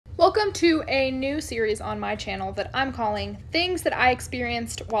Welcome to a new series on my channel that I'm calling Things That I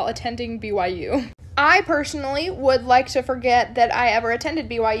Experienced While Attending BYU. I personally would like to forget that I ever attended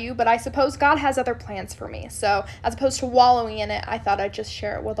BYU, but I suppose God has other plans for me. So as opposed to wallowing in it, I thought I'd just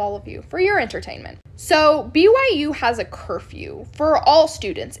share it with all of you for your entertainment. So BYU has a curfew for all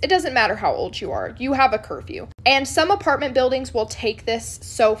students. It doesn't matter how old you are, you have a curfew. And some apartment buildings will take this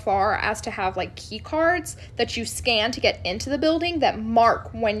so far as to have like key cards that you scan to get into the building that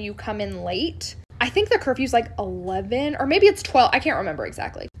mark when you come in late. I think the curfew's like 11 or maybe it's 12. I can't remember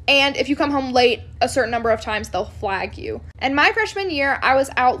exactly. And if you come home late a certain number of times, they'll flag you. And my freshman year, I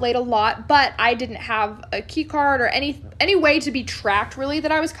was out late a lot, but I didn't have a key card or any way to be tracked really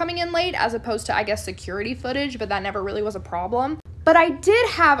that I was coming in late, as opposed to, I guess, security footage, but that never really was a problem. But I did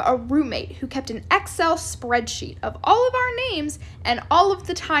have a roommate who kept an Excel spreadsheet of all of our names and all of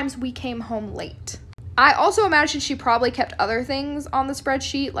the times we came home late. I also imagine she probably kept other things on the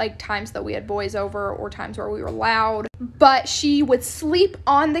spreadsheet, like times that we had boys over or times where we were loud. But she would sleep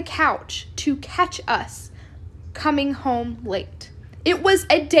on the couch to catch us coming home late. It was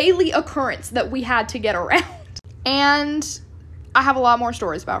a daily occurrence that we had to get around. And I have a lot more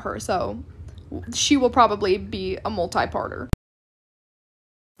stories about her, so she will probably be a multi-parter.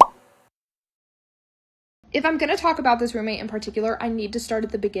 If I'm going to talk about this roommate in particular, I need to start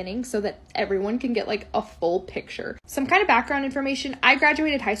at the beginning so that everyone can get like a full picture. Some kind of background information. I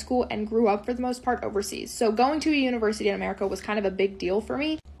graduated high school and grew up for the most part overseas. So going to a university in America was kind of a big deal for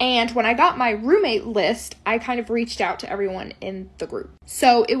me. And when I got my roommate list, I kind of reached out to everyone in the group.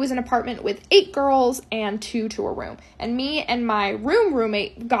 So it was an apartment with 8 girls and 2 to a room. And me and my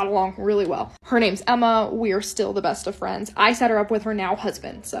roommate got along really well. Her name's Emma. We are still the best of friends. I set her up with her now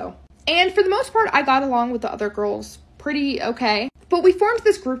husband, so... And for the most part, I got along with the other girls pretty okay. But we formed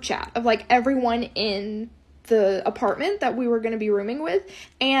this group chat of like everyone in the apartment that we were going to be rooming with.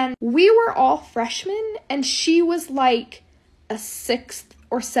 And we were all freshmen and she was like a 6th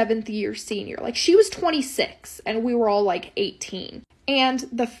or 7th year senior. Like she was 26 and we were all like 18. And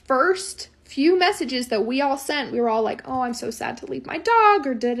the first few messages that we all sent, we were all like, oh, I'm so sad to leave my dog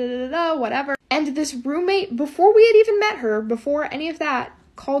or da-da-da-da, whatever. And this roommate, before we had even met her, before any of that,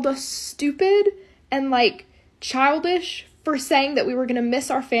 called us stupid and like childish for saying that we were going to miss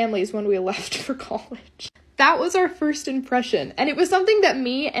our families when we left for college. That was our first impression. And it was something that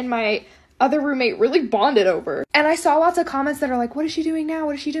me and my other roommate really bonded over. And I saw lots of comments that are like, what is she doing now?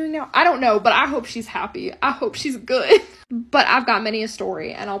 What is she doing now? I don't know, but I hope she's happy. I hope she's good. But I've got many a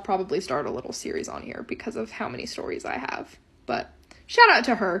story and I'll probably start a little series on here because of how many stories I have. But shout out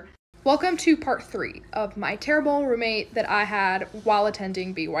to her. Welcome to part 3 of my terrible roommate that I had while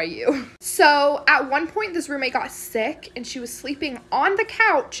attending BYU. So at one point this roommate got sick and she was sleeping on the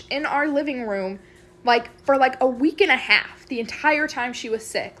couch in our living room like for like a week and a half, the entire time she was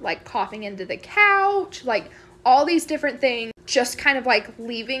sick, like coughing into the couch, like all these different things, just kind of like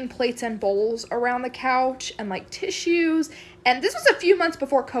leaving plates and bowls around the couch and like tissues. And this was a few months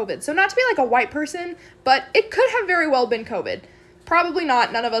before COVID, so not to be like a white person, but it could have very well been COVID. Probably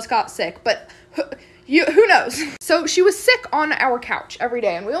not, none of us got sick, but who knows? So she was sick on our couch every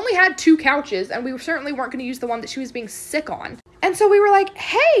day, and we only had 2 couches, and we certainly weren't going to use the one that she was being sick on. And so we were like,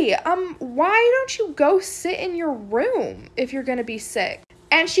 hey, why don't you go sit in your room if you're going to be sick?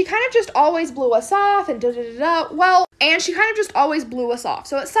 And she kind of just always blew us off and she kind of just always blew us off.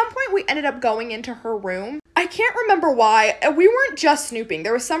 So at some point we ended up going into her room. I can't remember why. We weren't just snooping.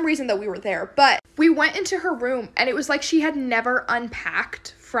 There was some reason that we were there, but we went into her room and it was like she had never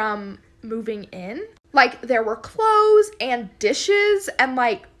unpacked from moving in. Like there were clothes and dishes and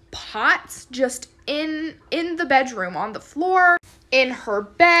like pots just in the bedroom, on the floor, in her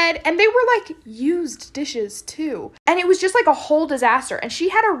bed, and they were like used dishes too. And it was just like a whole disaster. And she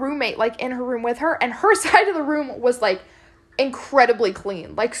had a roommate like in her room with her, and her side of the room was like incredibly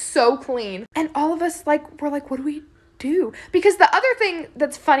clean, like so clean. And all of us like were like, what do we do? Because the other thing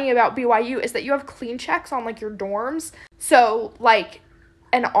that's funny about BYU is that you have clean checks on like your dorms. So like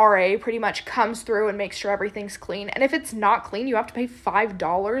an RA pretty much comes through and makes sure everything's clean. And if it's not clean, you have to pay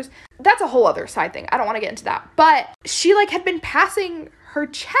 $5. That's a whole other side thing. I don't want to get into that. But she like had been passing her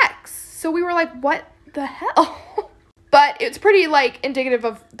checks. So we were like, what the hell? But it's pretty like indicative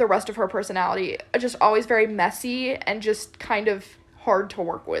of the rest of her personality. Just always very messy and just kind of hard to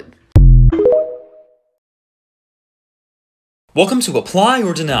work with. Welcome to Apply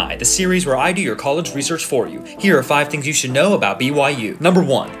or Deny, the series where I do your college research for you. Here are 5 things you should know about BYU. Number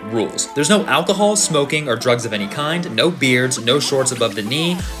 1, rules. There's no alcohol, smoking, or drugs of any kind, no beards, no shorts above the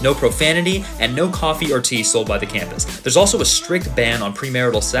knee, no profanity, and no coffee or tea sold by the campus. There's also a strict ban on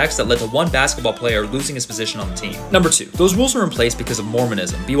premarital sex that led to one basketball player losing his position on the team. Number 2, those rules are in place because of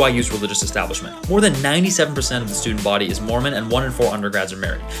Mormonism, BYU's religious establishment. More than 97% of the student body is Mormon and 1 in 4 undergrads are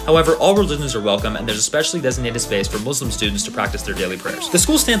married. However, all religions are welcome and there's a specially designated space for Muslim students to practice their daily prayers. The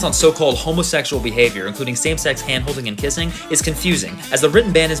school's stance on so-called homosexual behavior, including same-sex hand-holding and kissing, is confusing, as the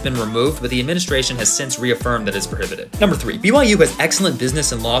written ban has been removed, but the administration has since reaffirmed that it's prohibited. Number 3, BYU has excellent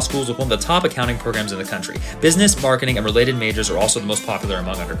business and law schools with one of the top accounting programs in the country. Business, marketing, and related majors are also the most popular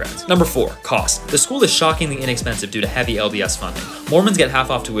among undergrads. Number 4, cost. The school is shockingly inexpensive due to heavy LDS funding. Mormons get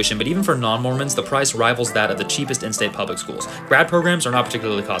half off tuition, but even for non-Mormons, the price rivals that of the cheapest in-state public schools. Grad programs are not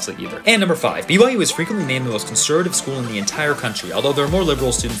particularly costly either. And number 5, BYU is frequently named the most conservative school in the entire country, although there are more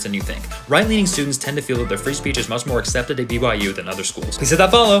liberal students than you think. Right-leaning students tend to feel that their free speech is much more accepted at BYU than other schools. Please hit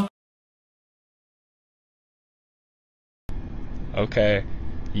that follow! Okay.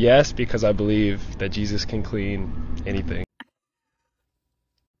 Yes, because I believe that Jesus can clean anything.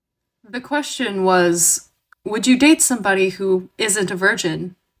 The question was, would you date somebody who isn't a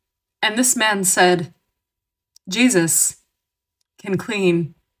virgin? And this man said, Jesus can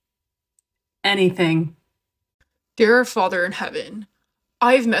clean anything. Dear Father in heaven,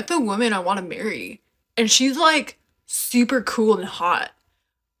 I've met the woman I want to marry, and she's like super cool and hot,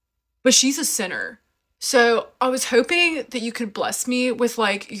 but she's a sinner. So I was hoping that you could bless me with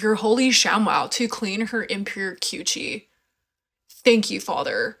like your holy ShamWow to clean her impure coochie. Thank you,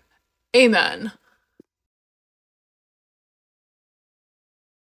 Father. Amen.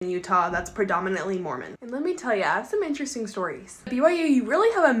 In Utah that's predominantly Mormon. And let me tell you, I have some interesting stories. At BYU, you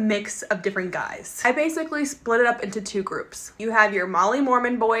really have a mix of different guys. I basically split it up into 2 groups. You have your Molly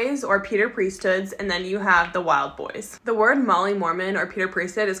Mormon boys or Peter priesthoods, and then you have the wild boys. The word Molly Mormon or Peter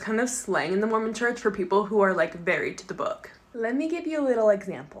priesthood is kind of slang in the Mormon church for people who are like very to the book. Let me give you a little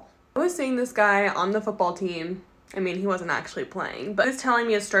example. I was seeing this guy on the football team. I mean, he wasn't actually playing, but he was telling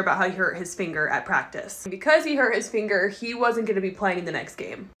me a story about how he hurt his finger at practice. And because he hurt his finger, he wasn't going to be playing in the next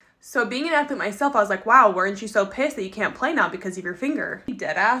game. So being an athlete myself, I was like, wow, weren't you so pissed that you can't play now because of your finger? He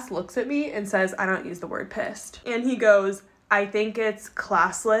deadass looks at me and says, I don't use the word pissed. And he goes, I think it's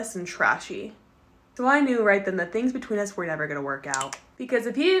classless and trashy. So I knew right then that things between us were never going to work out. Because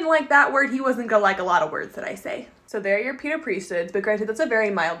if he didn't like that word, he wasn't going to like a lot of words that I say. So there are your Peter priesthoods, but granted, that's a very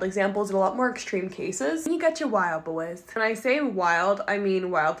mild example in a lot more extreme cases. And you got your wild boys. When I say wild, I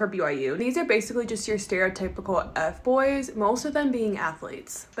mean wild for BYU. These are basically just your stereotypical F-boys, most of them being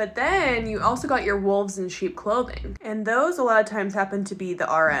athletes. But then you also got your wolves in sheep clothing. And those a lot of times happen to be the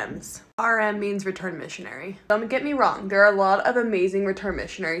RMs. RM means return missionary. Don't get me wrong, there are a lot of amazing return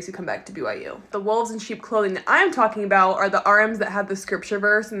missionaries who come back to BYU. The wolves in sheep clothing that I'm talking about are the RMs that have the scripture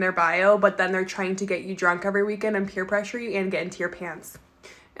verse in their bio, but then they're trying to get you drunk every weekend and peer pressure you and get into your pants.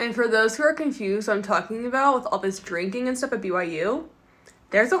 And for those who are confused what I'm talking about with all this drinking and stuff at BYU,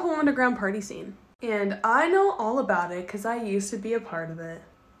 there's a whole underground party scene. And I know all about it because I used to be a part of it.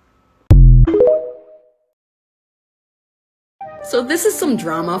 So this is some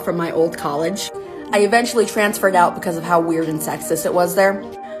drama from my old college. I eventually transferred out because of how weird and sexist it was there.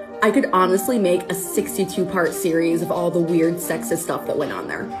 I could honestly make a 62-part series of all the weird sexist stuff that went on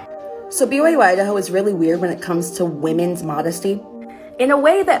there. So BYU Idaho is really weird when it comes to women's modesty. In a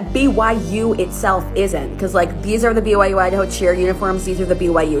way that BYU itself isn't, because like these are the BYU Idaho cheer uniforms, these are the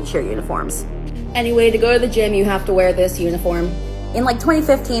BYU cheer uniforms. Anyway, to go to the gym, you have to wear this uniform. In like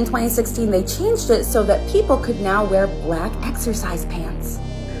 2015, 2016, they changed it so that people could now wear black exercise pants.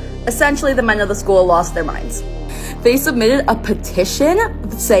 Essentially, the men of the school lost their minds. They submitted a petition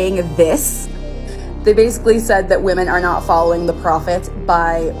saying this. They basically said that women are not following the prophet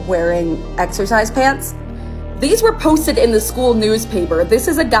by wearing exercise pants. These were posted in the school newspaper. This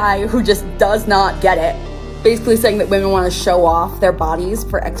is a guy who just does not get it. Basically saying that women want to show off their bodies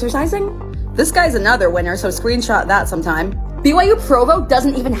for exercising. This guy's another winner, so screenshot that sometime. BYU Provo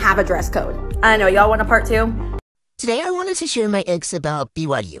doesn't even have a dress code. I know, y'all want a part 2? Today I wanted to share my eggs about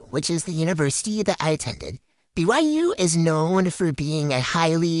BYU, which is the university that I attended. BYU is known for being a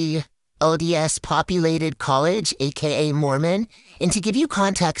highly LDS populated college, aka Mormon. And to give you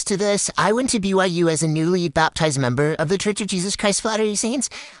context to this, I went to BYU as a newly baptized member of the Church of Jesus Christ of Latter-day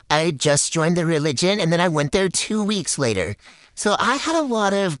Saints. I just joined the religion and then I went there 2 weeks later. So I had a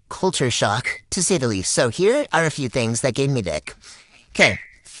lot of culture shock, to say the least. So here are a few things that gave me the ick. Okay,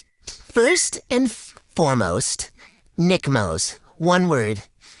 first and foremost, NICMOs, one word.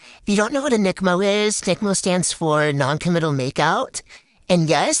 If you don't know what a NCMO is, NCMO stands for non-committal makeout. And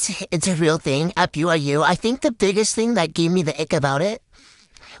yes, it's a real thing at BYU. I think the biggest thing that gave me the ick about it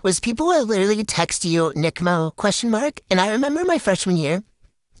was people would literally text you NCMO ? And I remember my freshman year,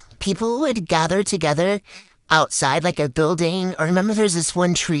 people would gather together outside like a building. Or remember there's this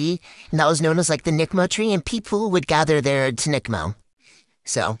one tree and that was known as like the NCMO tree, and people would gather there to NCMO.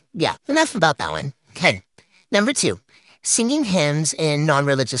 So yeah, enough about that one. Okay. Number 2, singing hymns in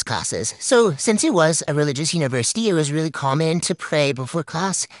non-religious classes. So since it was a religious university, it was really common to pray before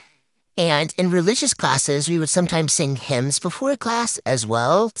class. And in religious classes, we would sometimes sing hymns before class as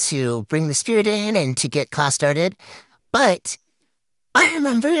well to bring the spirit in and to get class started. But I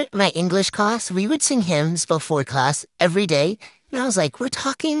remember my English class, we would sing hymns before class every day. And I was like, we're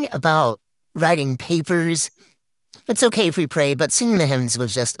talking about writing papers. It's okay if we pray, but singing the hymns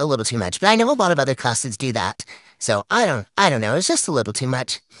was just a little too much. But I know a lot of other classes do that. So I don't know. It's just a little too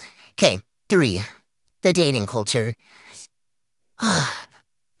much. Okay, 3, the dating culture.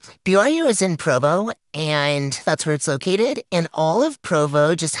 BYU is in Provo, and that's where it's located. And all of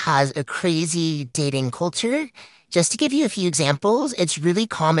Provo just has a crazy dating culture. Just to give you a few examples, it's really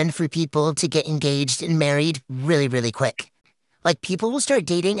common for people to get engaged and married really, really quick. Like, people will start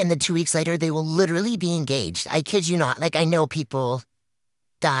dating, and then 2 weeks later, they will literally be engaged. I kid you not. Like, I know people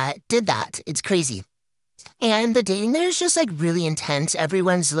that did that. It's crazy. And the dating there is just, like, really intense.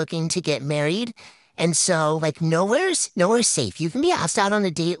 Everyone's looking to get married. And so, like, nowhere's safe. You can be asked out on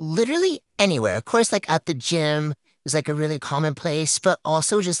a date literally anywhere. Of course, like, at the gym is, like, a really common place, but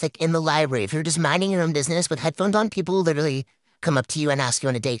also just, like, in the library. If you're just minding your own business with headphones on, people will literally come up to you and ask you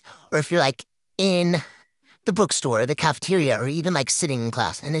on a date. Or if you're, like, in the bookstore, the cafeteria, or even, like, sitting in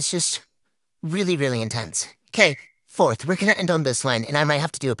class. And it's just really, really intense. Okay, 4th, we're gonna end on this one, and I might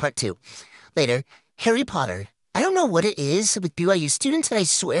have to do a part 2 later. Harry Potter. I don't know what it is with BYU students, but I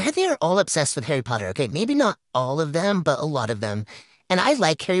swear they are all obsessed with Harry Potter. Okay, maybe not all of them, but a lot of them. And I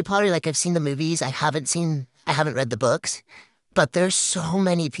like Harry Potter. Like, I've seen the movies. I haven't read the books. But there's so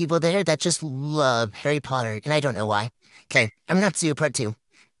many people there that just love Harry Potter, and I don't know why. Okay, I'm gonna have to do a part 2.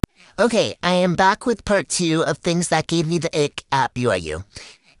 Okay, I am back with part 2 of things that gave me the ick at BYU.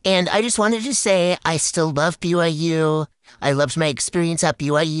 And I just wanted to say I still love BYU. I loved my experience at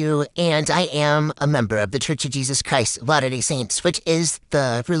BYU, and I am a member of the Church of Jesus Christ of Latter-day Saints, which is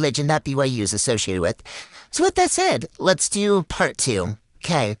the religion that BYU is associated with. So with that said, let's do part 2.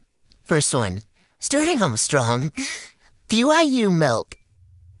 Okay, first one. Starting home strong. BYU milk.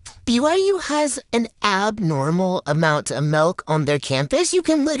 BYU has an abnormal amount of milk on their campus. You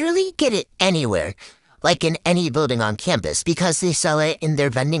can literally get it anywhere, like in any building on campus, because they sell it in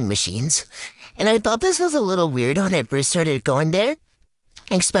their vending machines. And I thought this was a little weird when I first started going there,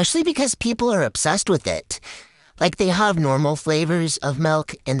 especially because people are obsessed with it. Like, they have normal flavors of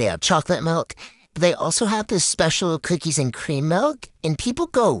milk, and they have chocolate milk, but they also have this special cookies and cream milk, and people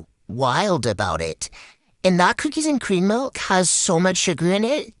go wild about it. And that cookies and cream milk has so much sugar in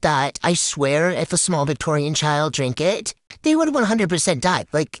it that I swear if a small Victorian child drank it, they would 100% die.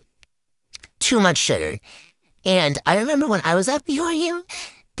 Like, too much sugar. And I remember when I was at BYU,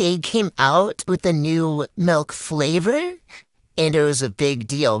 they came out with a new milk flavor, and it was a big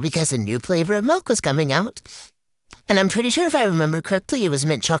deal because a new flavor of milk was coming out. And I'm pretty sure if I remember correctly, it was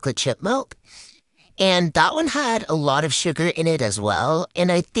mint chocolate chip milk. And that one had a lot of sugar in it as well.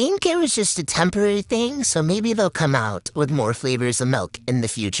 And I think it was just a temporary thing, so maybe they'll come out with more flavors of milk in the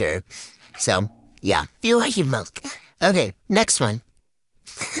future. So, yeah, BYU milk. Okay, next one.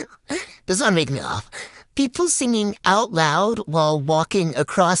 This one made me laugh. People singing out loud while walking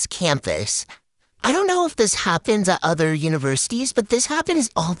across campus. I don't know if this happens at other universities, but this happens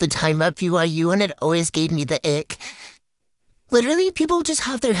all the time at BYU, and it always gave me the ick. Literally, people just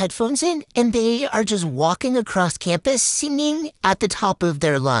have their headphones in, and they are just walking across campus singing at the top of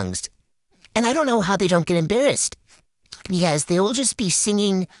their lungs. And I don't know how they don't get embarrassed. Because they will just be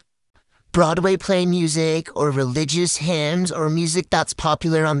singing Broadway play music or religious hymns or music that's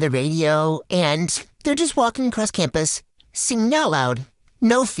popular on the radio, and they're just walking across campus, singing out loud.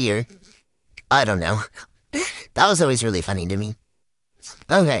 No fear. I don't know. That was always really funny to me.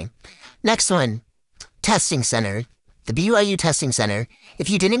 Okay, next one. Testing center. The BYU Testing Center. If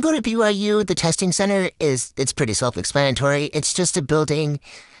you didn't go to BYU, the Testing Center it's pretty self-explanatory. It's just a building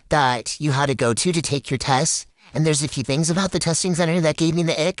that you had to go to take your tests. And there's a few things about the Testing Center that gave me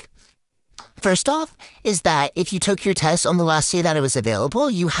the ick. First off, is that if you took your test on the last day that it was available,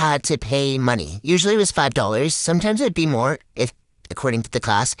 you had to pay money. Usually it was $5. Sometimes it'd be more, according to the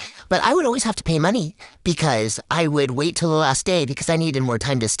class. But I would always have to pay money because I would wait till the last day because I needed more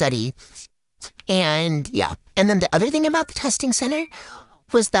time to study. And yeah. And then the other thing about the testing center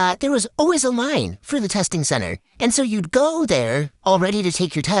was that there was always a line for the testing center. And so you'd go there all ready to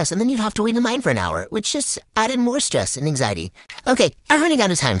take your test, and then you'd have to wait in line for an hour, which just added more stress and anxiety. Okay, I'm running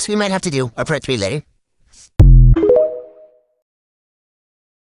out of time, so we might have to do our part 3 later.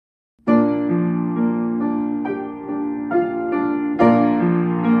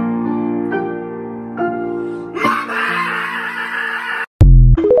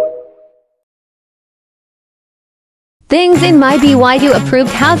 Things in my BYU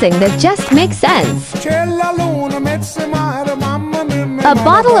approved housing that just make sense. A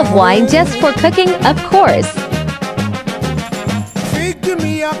bottle of wine just for cooking, of course.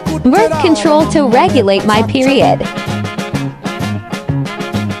 Birth control to regulate my period.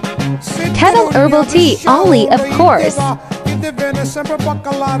 Kettle herbal tea only, of course.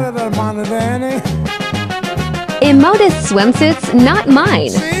 Immodest swimsuits, not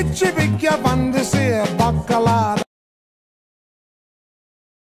mine.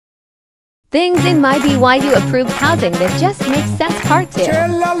 Things in my BYU approved housing that just makes sense part 2.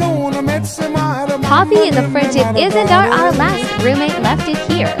 Coffee in the fridge, it isn't our last roommate left it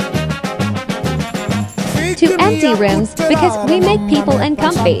here. 2 empty rooms because we make people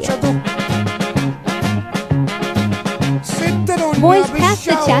uncomfy. Boys past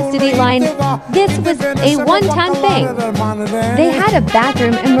the chastity line, this was a one-time thing. They had a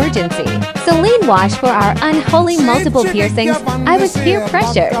bathroom emergency. Celine washed for our unholy multiple piercings. I was peer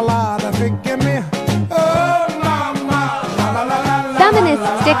pressured. Feminist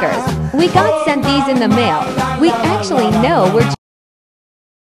stickers. We got sent these in the mail. We actually know we're...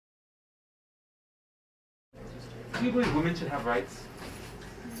 Do you believe women should have rights?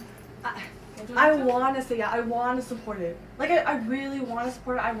 I want to say yeah. I want to support it. Like, I really want to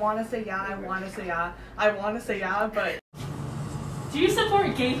support it. I want to say yeah. I want to say yeah. I want to say yeah, but... Do you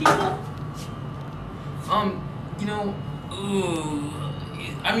support gay people? You know,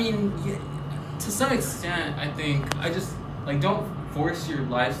 I mean, yeah, to some extent, I think. I just, like, don't force your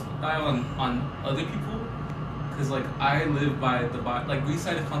lifestyle on other people. Because, like, I live by the, like, we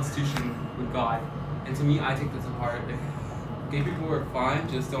signed a constitution with God. And to me, I take that to heart. If gay people are fine,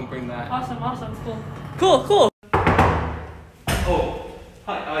 just don't bring that. Awesome, cool. Cool. Oh,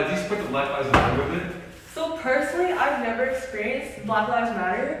 hi, do you support the Black Lives Matter movement? So personally, I've never experienced Black Lives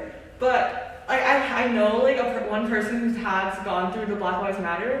Matter, but like I know like one person who has gone through the Black Lives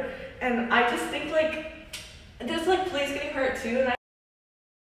Matter, and I just think like there's like police getting hurt too. And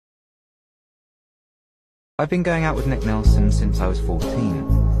I've been going out with Nick Nelson since I was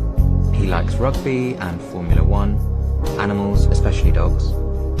 14. He likes rugby and Formula 1, animals, especially dogs,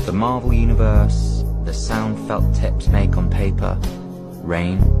 the Marvel Universe, the sound felt tips make on paper,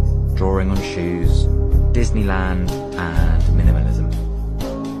 rain, drawing on shoes, Disneyland, and minimalism.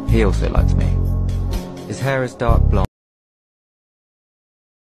 He also likes me. His hair is dark blonde.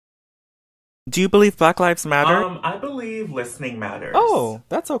 Do you believe Black Lives Matter? I believe listening matters. Oh,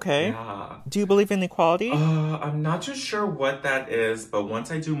 that's okay. Yeah. Do you believe in equality? I'm not too sure what that is, but once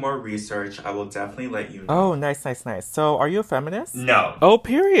I do more research, I will definitely let you know. Oh, nice. So, are you a feminist? No. Oh,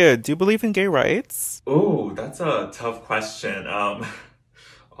 period. Do you believe in gay rights? Oh, that's a tough question.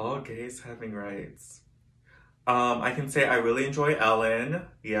 All gays having rights. I can say I really enjoy Ellen.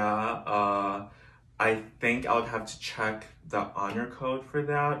 Yeah. I think I would have to check the honor code for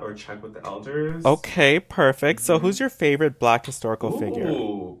that or check with the elders. Okay, perfect. So who's your favorite Black historical figure?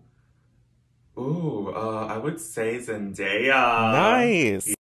 I would say Zendaya.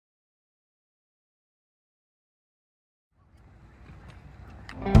 Nice.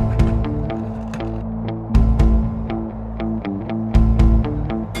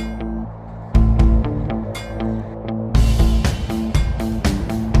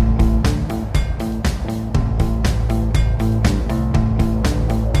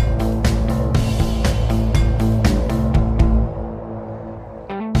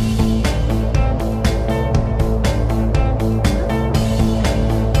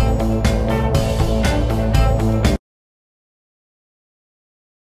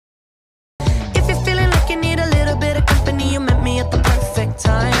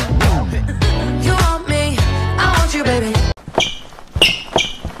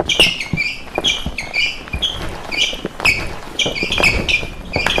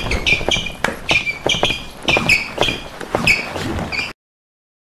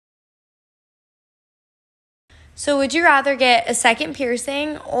 So would you rather get a second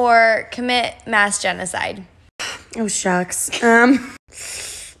piercing or commit mass genocide? Oh, shucks.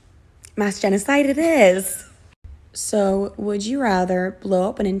 Mass genocide it is. So would you rather blow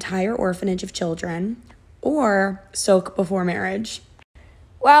up an entire orphanage of children or soak before marriage?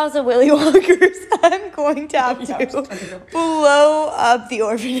 Wowza, Willy Walkers. I'm going to have to blow up the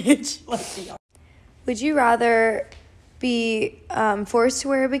orphanage. Would you rather be forced to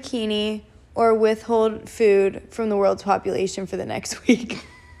wear a bikini or withhold food from the world's population for the next week?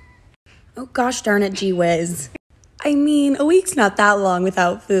 Oh gosh darn it, gee whiz. I mean, a week's not that long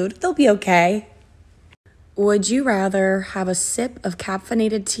without food. They'll be okay. Would you rather have a sip of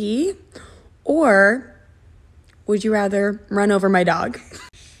caffeinated tea or would you rather run over my dog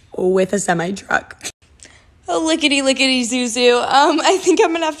with a semi-truck? Oh, lickety Zuzu. I think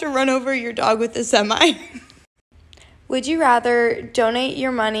I'm gonna have to run over your dog with a semi. Would you rather donate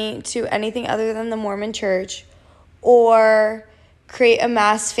your money to anything other than the Mormon church or create a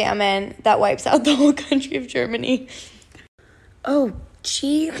mass famine that wipes out the whole country of Germany? Oh,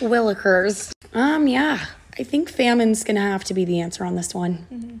 gee willikers. Yeah, I think famine's gonna have to be the answer on this one.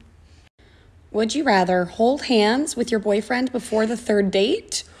 Mm-hmm. Would you rather hold hands with your boyfriend before the third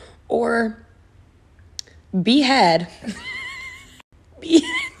date or behead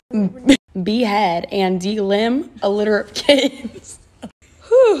and delimb a litter of kids?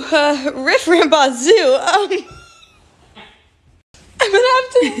 Whew, riff rambazoo. I'm gonna have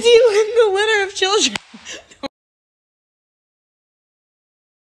to deal with the litter of children.